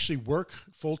are they actually work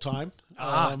full time.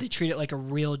 They treat it like a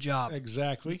real job.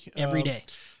 Exactly. Every day.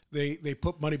 They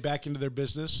put money back into their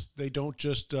business. They don't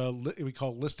just we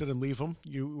call it list it and leave them.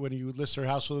 When you list their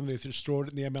house with them, they just throw it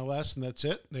in the MLS and that's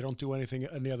it. They don't do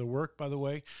any other work. By the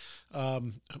way,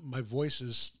 my voice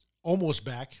is almost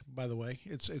back. By the way,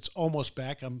 it's almost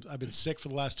back. I've been sick for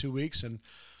the last 2 weeks and.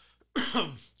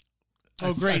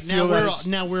 Oh, great!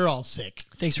 Now we're all sick.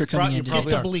 Thanks for coming in. Get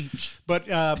the bleach. But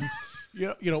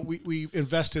you know, we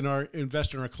invest in our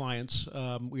clients.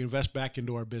 We invest back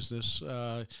into our business.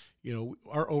 You know,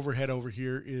 our overhead over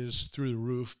here is through the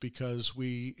roof because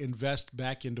we invest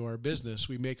back into our business.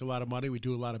 We make a lot of money. We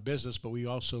do a lot of business, but we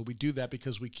do that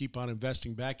because we keep on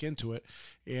investing back into it,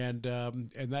 and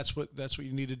that's what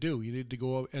you need to do. You need to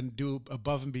go and do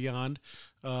above and beyond.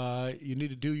 You need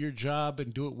to do your job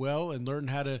and do it well, and learn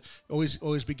how to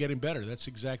always be getting better.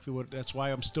 That's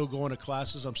why I'm still going to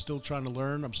classes. I'm still trying to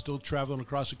learn. I'm still traveling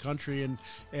across the country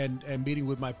and meeting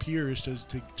with my peers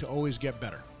to always get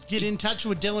better. Get in touch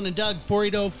with Dylan and Doug,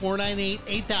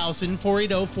 480-498-8000,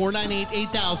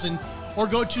 480-498-8000, or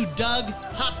go to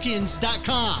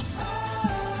DougHopkins.com.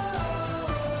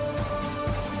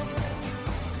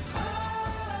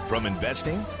 From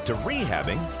investing to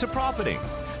rehabbing to profiting,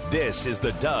 this is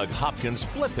the Doug Hopkins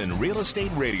Flippin' Real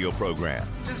Estate Radio Program.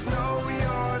 Just know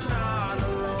you're not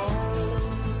alone,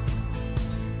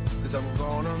 'cause I'm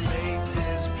gonna make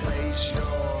this place yours.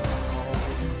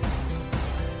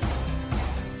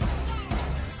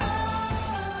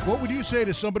 What would you say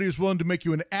to somebody who's willing to make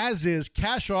you an as-is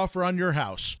cash offer on your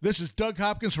house? This is Doug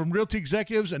Hopkins from Realty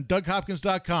Executives and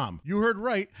DougHopkins.com. You heard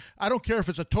right. I don't care if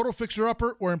it's a total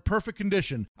fixer-upper or in perfect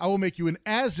condition. I will make you an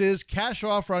as-is cash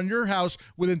offer on your house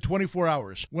within 24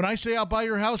 hours. When I say I'll buy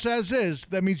your house as-is,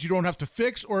 that means you don't have to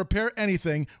fix or repair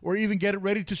anything or even get it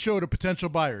ready to show to potential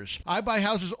buyers. I buy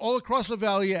houses all across the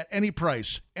valley at any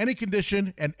price, any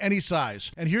condition, and any size.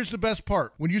 And here's the best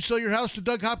part. When you sell your house to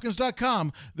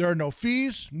DougHopkins.com, there are no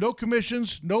fees, no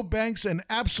commissions, no banks, and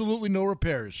absolutely no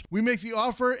repairs. We make the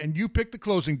offer and you pick the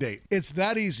closing date. It's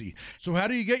that easy. So how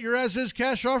do you get your as-is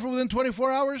cash offer within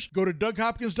 24 hours? Go to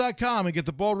DougHopkins.com and get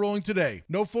the ball rolling today.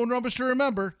 No phone numbers to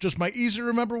remember, just my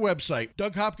easy-to-remember website,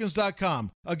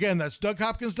 DougHopkins.com. Again, that's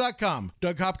DougHopkins.com.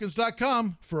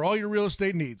 DougHopkins.com for all your real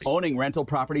estate needs. Owning rental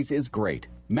properties is great.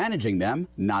 Managing them,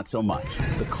 not so much.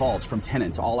 The calls from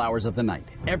tenants all hours of the night,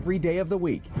 every day of the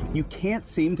week. You can't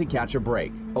seem to catch a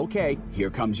break. Okay, here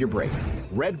comes your break.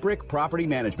 Red Brick Property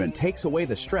Management takes away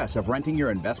the stress of renting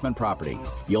your investment property.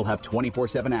 You'll have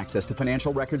 24/7 access to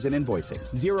financial records and invoicing,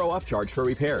 zero upcharge for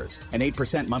repairs, an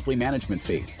 8% monthly management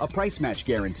fee, a price match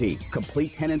guarantee,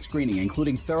 complete tenant screening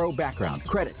including thorough background,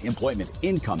 credit, employment,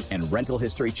 income, and rental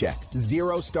history check,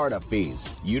 zero startup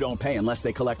fees. You don't pay unless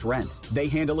they collect rent. They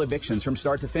handle evictions from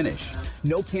start start to finish.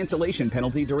 No cancellation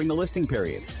penalty during the listing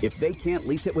period. If they can't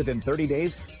lease it within 30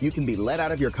 days, you can be let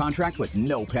out of your contract with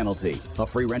no penalty. A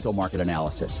free rental market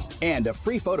analysis. And a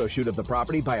free photo shoot of the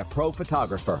property by a pro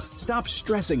photographer. Stop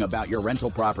stressing about your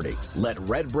rental property. Let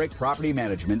Red Brick Property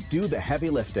Management do the heavy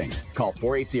lifting. Call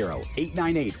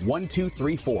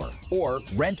 480-898-1234 or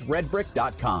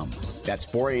rentredbrick.com. That's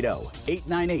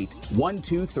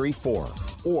 480-898-1234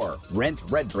 or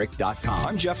rentredbrick.com.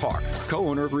 I'm Jeff Hawk,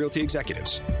 co-owner of Realty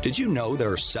Executives. Did you know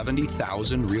there are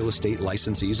 70,000 real estate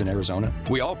licensees in Arizona?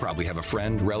 We all probably have a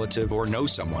friend, relative, or know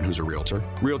someone who's a realtor.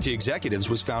 Realty Executives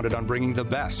was founded on bringing the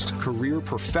best career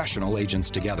professional agents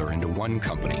together into one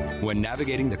company. When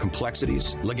navigating the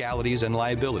complexities, legalities, and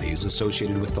liabilities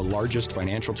associated with the largest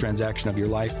financial transaction of your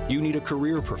life, you need a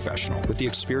career professional with the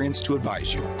experience to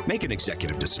advise you. Make an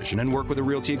executive decision and work with a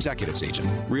Realty Executives agent.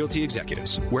 Realty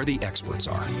Executives, where the experts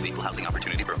are. Equal Housing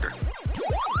Opportunity Broker.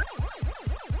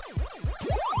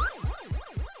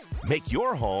 Make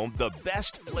your home the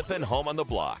best flippin' home on the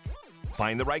block.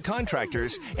 Find the right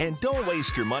contractors and don't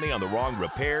waste your money on the wrong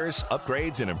repairs,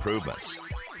 upgrades, and improvements.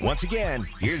 Once again,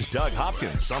 here's Doug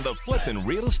Hopkins on the Flippin'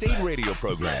 Real Estate Radio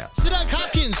Program. It's the Doug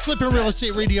Hopkins Flippin' Real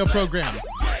Estate Radio Program.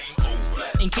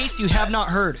 In case you have not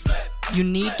heard, you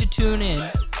need to tune in.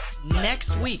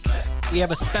 Next week, we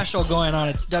have a special going on.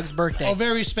 It's Doug's birthday. Oh,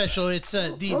 very special. It's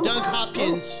the Doug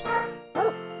Hopkins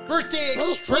birthday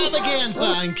extravaganza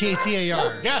on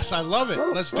KTAR. Yes, I love it.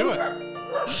 Let's do it.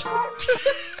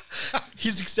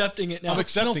 He's accepting it now.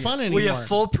 It's no fun anymore. We have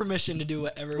full permission to do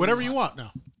whatever you want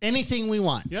now. Anything we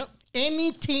want. Yep.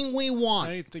 Anything we want.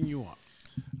 Anything you want.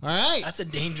 All right. That's a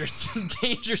dangerous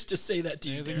to say that to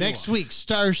you. Next week,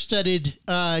 star-studded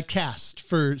cast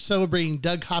for celebrating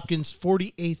Doug Hopkins'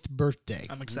 48th birthday.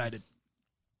 I'm excited.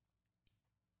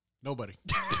 Nobody.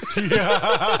 You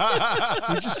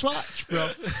just watch,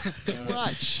 bro.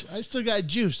 Watch. I still got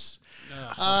juice.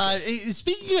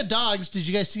 Speaking of dogs, did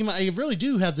you guys see I really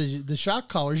do have the shock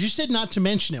collars. You said not to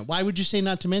mention it. Why would you say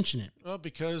not to mention it? Well,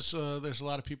 because there's a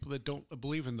lot of people that don't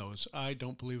believe in those. I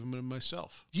don't believe in them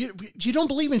myself. You don't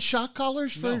believe in shock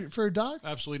collars for a dog?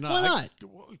 Absolutely not. Why not?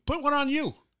 Put one on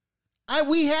you.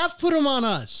 We have put them on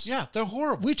us. Yeah, they're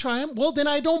horrible. We try them. Well, then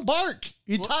I don't bark.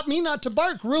 You taught me not to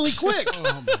bark really quick.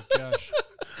 Oh, my gosh.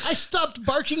 I stopped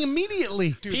barking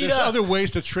immediately. Dude, there's other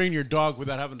ways to train your dog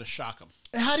without having to shock him.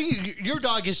 How do you? Your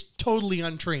dog is totally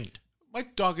untrained. My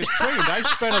dog is trained. I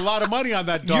spent a lot of money on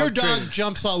that dog. Your dog training.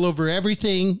 jumps all over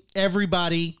everything,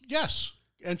 everybody. Yes,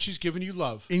 and she's giving you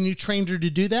love. And you trained her to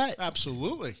do that?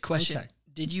 Absolutely. Question. Okay.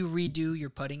 Did you redo your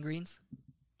putting greens?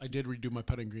 I did redo my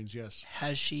putting greens, yes.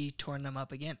 Has she torn them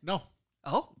up again? No.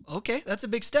 Oh, okay. That's a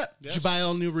big step. Yes. Did you buy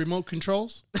all new remote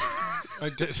controls? I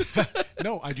did.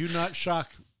 No, I do not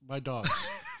shock my dogs.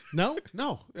 No?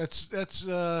 No. It's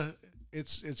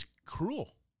cruel.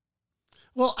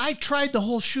 Well, I tried the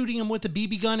whole shooting them with a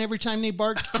BB gun every time they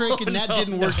barked trick, and that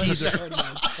didn't work either. No.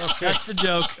 Okay. That's a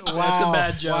joke. Wow. That's a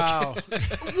bad joke. Wow.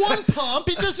 One pump,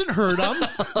 it doesn't hurt them.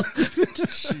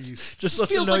 Jeez. Just let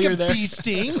feels them know like you're a there. bee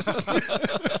sting.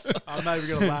 I'm not even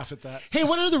going to laugh at that. Hey,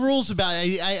 what are the rules about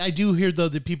it? I do hear, though,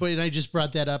 that people, and I just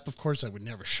brought that up. Of course, I would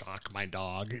never shock my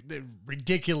dog. They're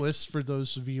ridiculous for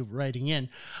those of you writing in.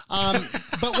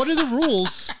 But what are the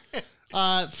rules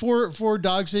for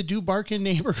dogs that do bark in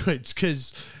neighborhoods?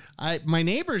 Because my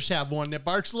neighbors have one that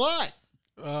barks a lot.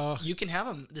 You can have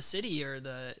them. The city or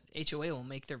the HOA will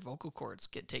make their vocal cords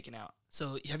get taken out.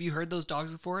 So have you heard those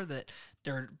dogs before that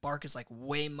their bark is like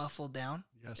way muffled down?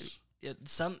 Yes.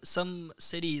 Some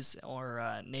cities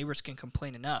or neighbors can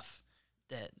complain enough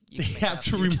that they have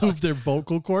to remove their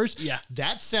vocal cords. Yeah,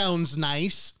 that sounds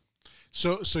nice.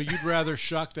 So you'd rather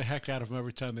shock the heck out of them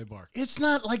every time they bark? It's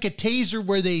not like a taser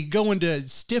where they go into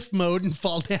stiff mode and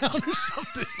fall down or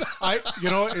something.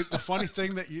 The funny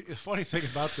thing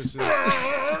about this is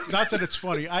not that it's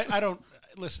funny. I don't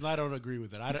agree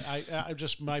with it. I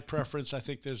just my preference. I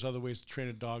think there's other ways to train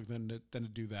a dog than to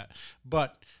do that.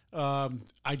 But I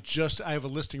have a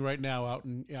listing right now out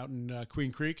in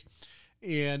Queen Creek.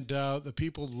 And the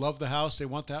people love the house. They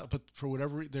want that. But for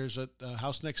whatever there's a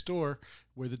house next door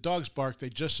where the dogs bark. They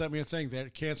just sent me a thing. They're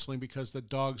canceling because the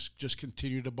dogs just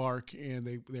continue to bark, and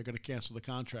they're going to cancel the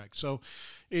contract. So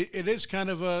it is kind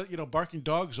of a, barking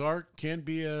dogs can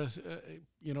be a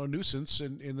nuisance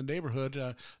in the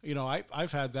neighborhood.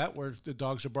 I've had that where the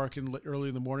dogs are barking early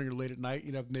in the morning or late at night.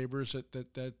 You have neighbors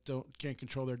that can't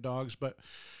control their dogs, but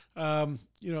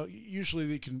usually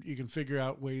you can figure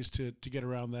out ways to get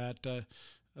around that.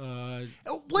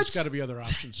 There's got to be other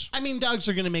options. I mean, dogs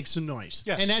are going to make some noise,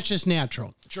 yes, and that's just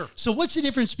natural. Sure. So what's the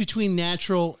difference between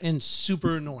natural and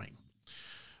super annoying?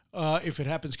 If it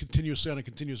happens continuously on a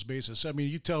continuous basis. I mean,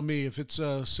 you tell me if it's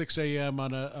 6 a.m.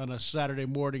 on a Saturday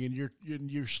morning and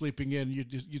you're sleeping in, you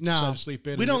decide to sleep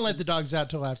in. We don't let the dogs out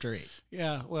till after 8.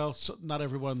 Yeah, well, not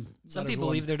everyone. Some people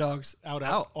leave their dogs out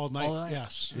all night.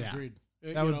 Yes, Yeah. agreed.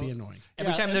 That would be annoying.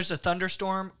 Every time there's a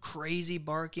thunderstorm, crazy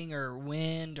barking or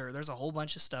wind, or there's a whole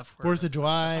bunch of stuff. 4th of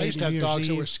July. I used to have New Year's dogs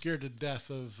that Eve. were scared to death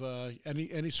of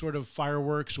any sort of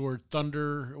fireworks or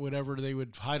thunder or whatever. They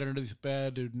would hide underneath the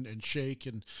bed and shake.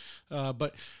 And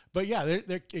but yeah,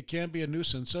 it can be a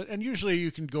nuisance. And usually you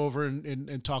can go over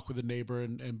and talk with a neighbor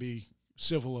and be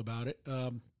civil about it.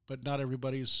 But not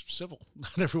everybody's civil.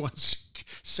 Not everyone's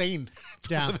sane for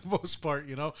the most part.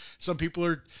 Some people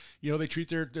are, they treat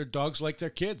their dogs like their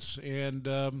kids, and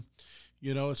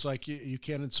it's like you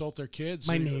can't insult their kids.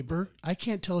 My neighbor, I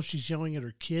can't tell if she's yelling at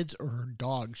her kids or her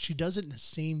dog. She does it in the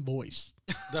same voice.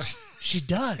 She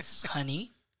does.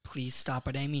 Honey, please stop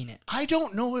it. I mean it. I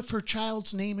don't know if her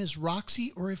child's name is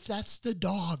Roxy or if that's the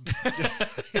dog.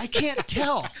 I can't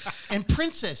tell. And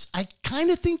Princess, I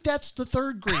kind of think that's the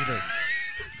 3rd grader.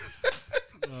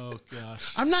 Oh,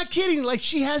 gosh. I'm not kidding. Like,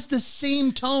 she has the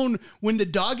same tone when the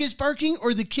dog is barking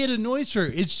or the kid annoys her.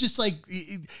 It's just like,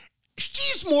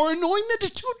 she's more annoying than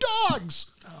the 2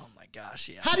 dogs. Oh, my gosh,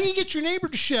 yeah. How do you get your neighbor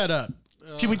to shut up?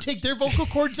 Can we take their vocal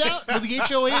cords out? Will the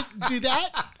HOA do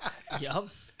that? Yep.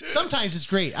 Sometimes it's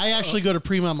great. I actually go to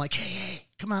Prima. I'm like, hey,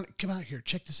 come out here.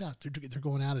 Check this out. They're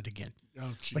going at it again.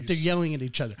 Oh, like they're yelling at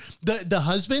each other. The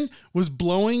husband was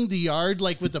blowing the yard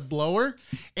like with a blower,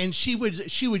 and she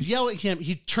would yell at him.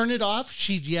 He'd turn it off.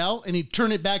 She'd yell, and he'd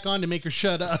turn it back on to make her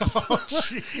shut up. Oh,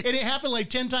 and it happened like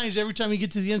 10 times every time you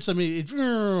get to the end. Somebody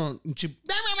and she turned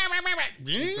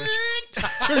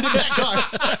it back on.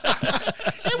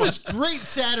 It was great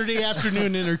Saturday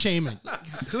afternoon entertainment.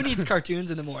 Who needs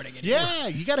cartoons in the morning anymore? Yeah,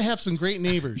 you got to have some great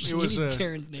neighbors. It was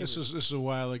Karen's neighbors. This is a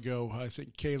while ago. I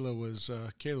think Kayla was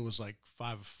like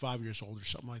 5 years old or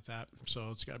something like that. So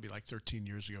it's got to be like 13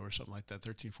 years ago or something like that,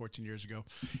 13, 14 years ago.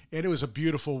 And it was a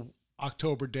beautiful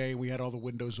October day. We had all the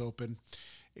windows open,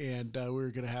 and we were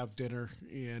going to have dinner.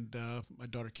 And my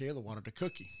daughter Kayla wanted a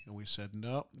cookie. And we said,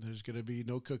 no, there's going to be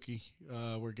no cookie.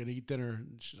 We're going to eat dinner.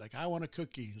 And she's like, I want a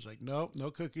cookie. He's like, no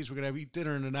cookies. We're going to eat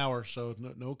dinner in an hour. So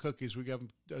no cookies. We got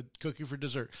a cookie for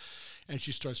dessert. And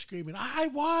she starts screaming, I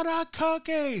want a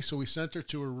cookie. So we sent her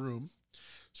to her room.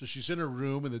 So she's in her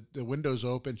room and the window's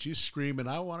open. She's screaming,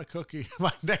 I want a cookie.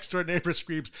 My next door neighbor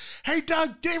screams, hey,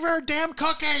 Doug, give her a damn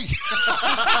cookie. Here,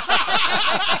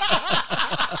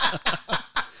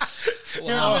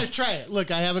 I'm going to try it.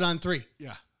 Look, I have it on 3.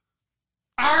 Yeah.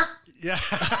 Arr! Yeah.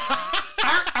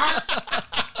 Arr, arr.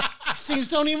 These things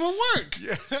don't even work.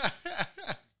 Yeah.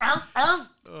 Arr, arr.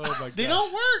 Oh, my God. They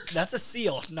don't work. That's a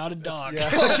seal, not a dog.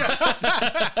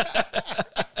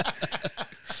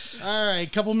 All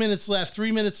right, couple minutes left,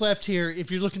 3 minutes left here. If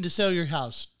you're looking to sell your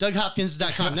house,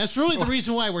 DougHopkins.com. That's really the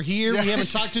reason why we're here. We haven't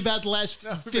talked about the last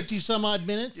 50 some odd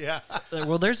minutes. Yeah.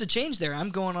 Well, there's a change there. I'm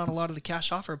going on a lot of the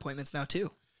cash offer appointments now too.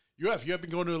 You have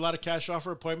been going to a lot of cash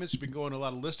offer appointments. You've been going to a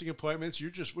lot of listing appointments. We're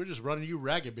just running you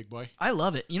ragged, big boy. I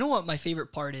love it. You know what my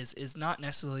favorite part is not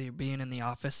necessarily being in the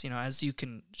office. As you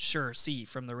can sure see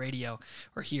from the radio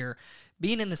or hear,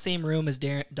 being in the same room as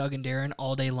Doug and Darren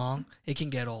all day long, it can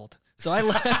get old. So I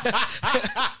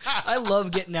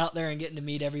love getting out there and getting to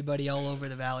meet everybody all over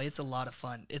the valley. It's a lot of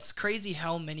fun. It's crazy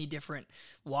how many different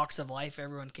walks of life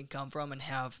everyone can come from and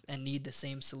have and need the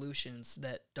same solutions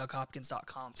that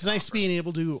DougHopkins.com. It's nice being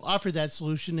able to offer that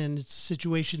solution, and it's a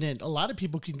situation that a lot of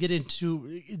people can get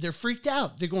into. They're freaked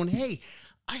out. They're going, hey,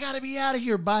 I got to be out of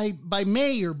here by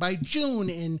May or by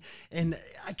June, and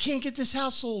I can't get this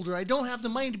house sold, or I don't have the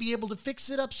money to be able to fix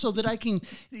it up so that I can,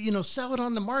 sell it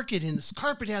on the market, and this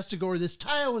carpet has to go, or this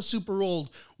tile is super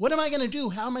old. What am I going to do?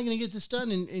 How am I going to get this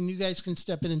done? And you guys can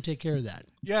step in and take care of that.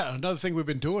 Yeah, another thing we've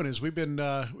been doing is we've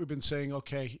been saying,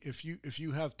 okay, if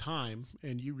you have time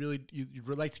and you'd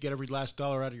like to get every last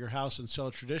dollar out of your house and sell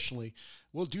it traditionally,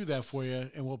 we'll do that for you,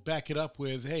 and we'll back it up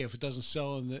with, hey, if it doesn't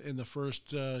sell in the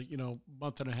first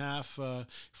month and a half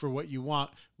for what you want,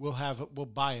 we'll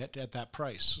buy it at that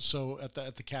price. So at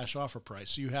the cash offer price,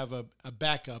 so you have a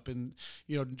backup, and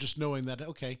just knowing that,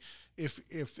 okay, if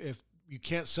you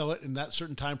can't sell it in that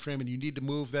certain time frame and you need to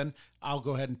move, then I'll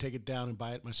go ahead and take it down and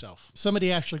buy it myself.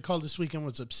 Somebody actually called this weekend,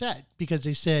 was upset because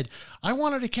they said, I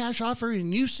wanted a cash offer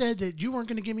and you said that you weren't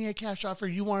going to give me a cash offer.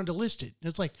 You wanted to list it. And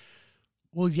it's like,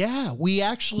 well, yeah, we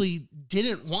actually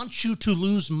didn't want you to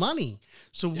lose money.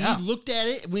 So we looked at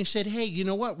it and we said, hey, you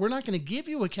know what? We're not going to give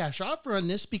you a cash offer on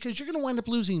this because you're going to wind up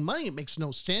losing money. It makes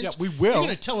no sense. Yeah, we will. You're going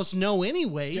to tell us no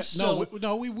anyway. Yeah, so.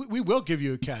 we will give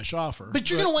you a cash offer. But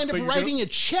you're going to wind up writing a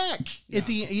check at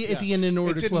the end in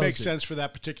order to close it. It didn't make sense for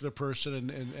that particular person,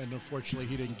 and unfortunately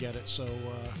he didn't get it. So,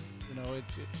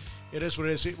 it is what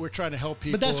it is. We're trying to help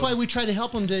people. But that's why we try to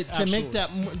help them to make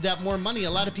that more money.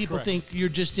 A lot of people think you're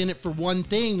just in it for one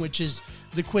thing, which is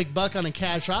the quick buck on a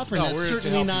cash offer, and that's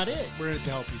certainly not it. We're in it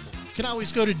to help people. You can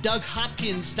always go to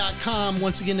DougHopkins.com.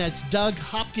 Once again, that's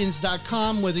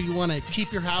DougHopkins.com. Whether you want to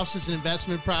keep your house as an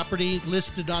investment property,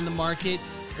 list it on the market,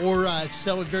 or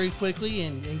sell it very quickly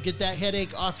and get that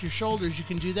headache off your shoulders, you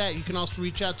can do that. You can also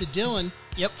reach out to Dylan.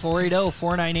 Yep,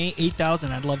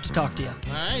 480-498-8000. I'd love to talk to you.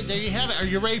 All right, there you have it. Are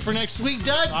you ready for next week,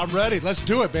 Doug? I'm ready. Let's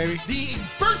do it, baby. The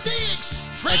birthday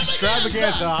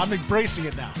extravaganza. I'm embracing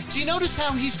it now. Do you notice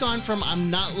how he's gone from I'm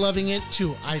not loving it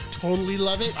to I totally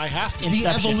love it? I have to. The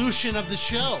evolution of the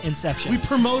show. Inception. We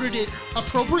promoted it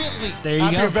appropriately. There you go.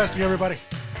 Happy investing, everybody.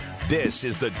 This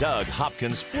is the Doug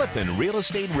Hopkins Flippin' Real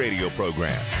Estate Radio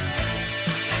Program.